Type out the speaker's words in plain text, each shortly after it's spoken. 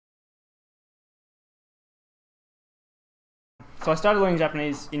So I started learning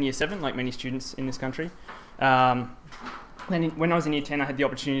Japanese in year 7, like many students in this country. Then when I was in year 10, I had the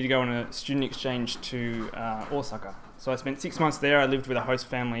opportunity to go on a student exchange to Osaka. So I spent 6 months there. I lived with a host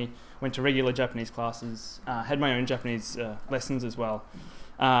family, went to regular Japanese classes, had my own Japanese lessons as well.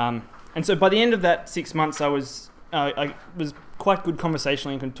 And so by the end of that 6 months, I was quite good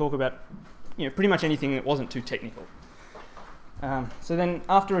conversationally and could talk about pretty much anything that wasn't too technical. So then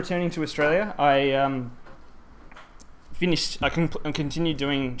after returning to Australia, I continued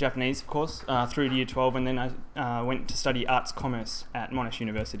doing Japanese, of course, through to year 12, and then I went to study arts commerce at Monash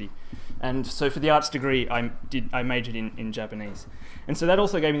University. And so for the arts degree, I majored in Japanese. And so that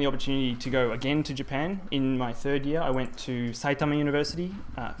also gave me the opportunity to go again to Japan. In my 3rd year, I went to Saitama University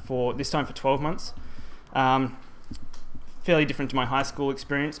this time for 12 months. Fairly different to my high school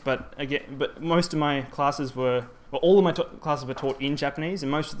experience, but most of my classes all of my classes were taught in Japanese,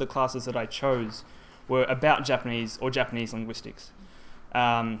 and most of the classes that I chose were about Japanese or Japanese linguistics.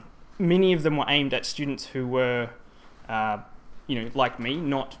 Many of them were aimed at students who were, like me,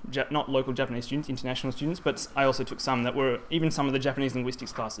 not local Japanese students, international students, but I also took some that were, even some of the Japanese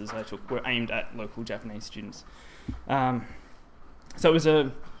linguistics classes I took were aimed at local Japanese students. So it was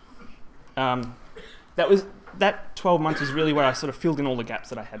that 12 months was really where I sort of filled in all the gaps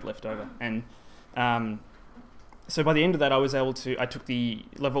that I had left over. And so by the end of that, I took the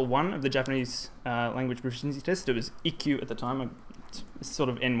level 1 of the Japanese language proficiency test. It was IQ at the time. It's sort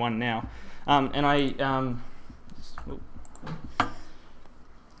of N1 now.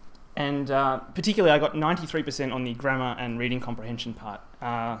 Particularly I got 93% on the grammar and reading comprehension part.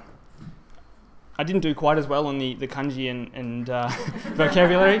 I didn't do quite as well on the kanji and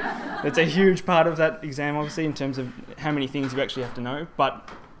vocabulary. It's a huge part of that exam, obviously, in terms of how many things you actually have to know. But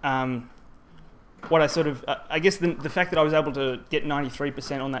I guess the fact that I was able to get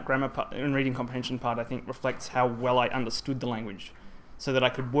 93% on that grammar part and reading comprehension part, I think reflects how well I understood the language, so that I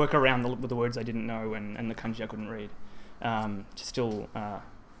could work around with the words I didn't know and the kanji I couldn't read, to still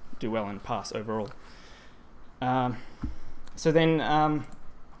do well and pass overall. So then,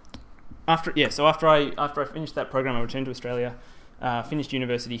 after I finished that program, I returned to Australia, finished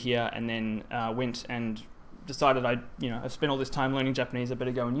university here, and then went and decided I've spent all this time learning Japanese, I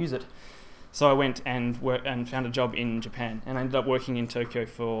better go and use it. So I went and found a job in Japan, and I ended up working in Tokyo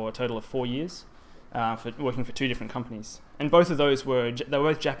for a total of 4 years, working for 2 different companies. And both of those were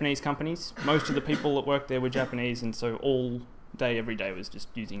both Japanese companies. Most of the people that worked there were Japanese, and so all day, every day was just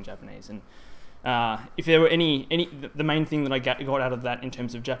using Japanese. And if there were the main thing that I got out of that in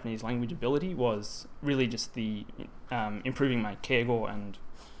terms of Japanese language ability was really just the improving my keigo and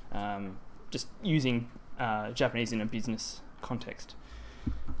just using Japanese in a business context.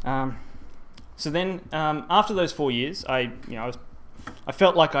 So then, after those 4 years, I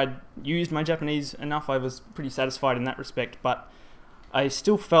felt like I'd used my Japanese enough. I was pretty satisfied in that respect, but I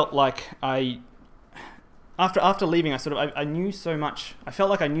still felt like after leaving, I knew so much. I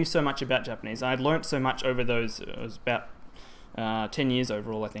felt like I knew so much about Japanese. I'd learnt so much over those. It was about 10 years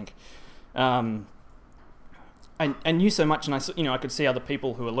overall, I think. I knew so much, and I could see other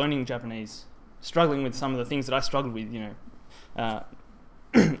people who were learning Japanese struggling with some of the things that I struggled with.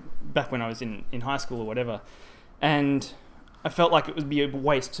 Back when I was in high school or whatever, and I felt like it would be a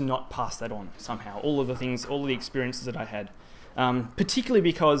waste to not pass that on somehow. All of the experiences that I had, particularly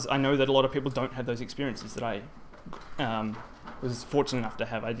because I know that a lot of people don't have those experiences that I was fortunate enough to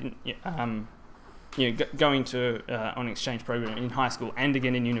have. I didn't, going to on an exchange program in high school and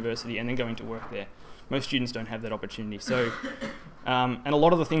again in university and then going to work there. Most students don't have that opportunity. So, and a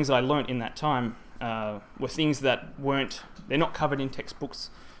lot of the things that I learnt in that time were things that they're not covered in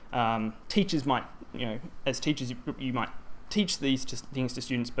textbooks. Teachers might, as teachers, you might teach these things to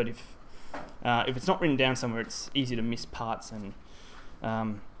students, but if it's not written down somewhere, it's easy to miss parts. And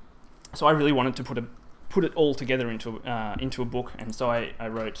so I really wanted to put it all together into a book, and so I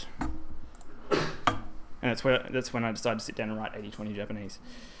wrote, and that's when I decided to sit down and write 80/20 Japanese.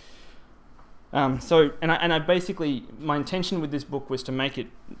 I basically, my intention with this book was to make it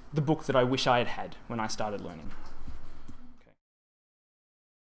the book that I wish I had when I started learning.